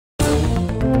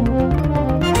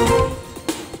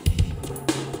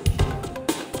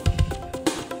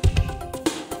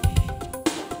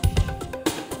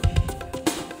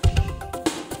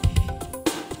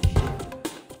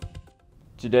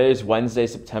Today is Wednesday,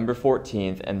 September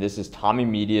 14th, and this is Tommy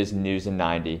Media's News in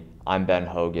 90. I'm Ben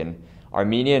Hogan.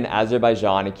 Armenia and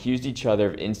Azerbaijan accused each other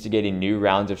of instigating new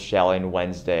rounds of shelling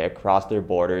Wednesday across their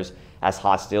borders as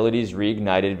hostilities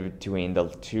reignited between the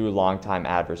two longtime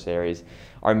adversaries.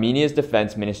 Armenia's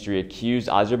defense ministry accused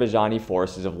Azerbaijani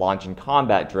forces of launching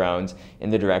combat drones in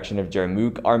the direction of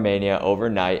Jermuk, Armenia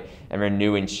overnight and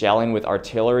renewing shelling with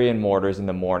artillery and mortars in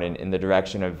the morning in the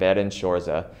direction of Ved and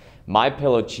Shorza.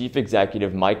 MyPillow chief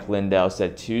executive Mike Lindell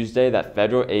said Tuesday that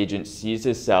federal agents seized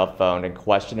his cell phone and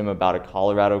questioned him about a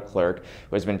Colorado clerk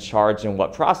who has been charged in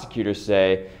what prosecutors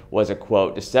say was a,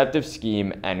 quote, deceptive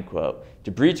scheme, end quote, to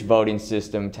breach voting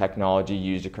system technology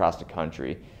used across the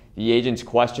country. The agents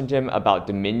questioned him about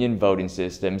Dominion voting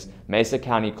systems, Mesa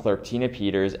County Clerk Tina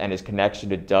Peters, and his connection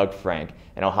to Doug Frank,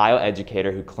 an Ohio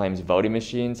educator who claims voting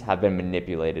machines have been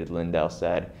manipulated, Lindell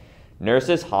said.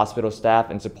 Nurses, hospital staff,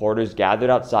 and supporters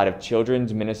gathered outside of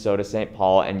Children's Minnesota St.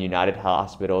 Paul and United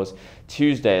Hospitals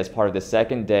Tuesday as part of the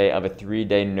second day of a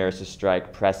three-day nurses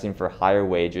strike pressing for higher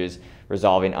wages,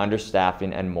 resolving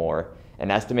understaffing, and more. An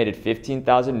estimated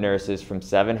 15,000 nurses from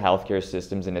 7 healthcare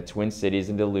systems in the Twin Cities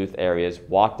and Duluth areas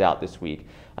walked out this week,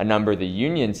 a number the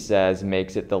union says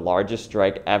makes it the largest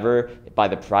strike ever by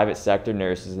the private sector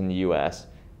nurses in the U.S.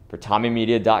 For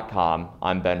TommyMedia.com,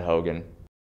 I'm Ben Hogan.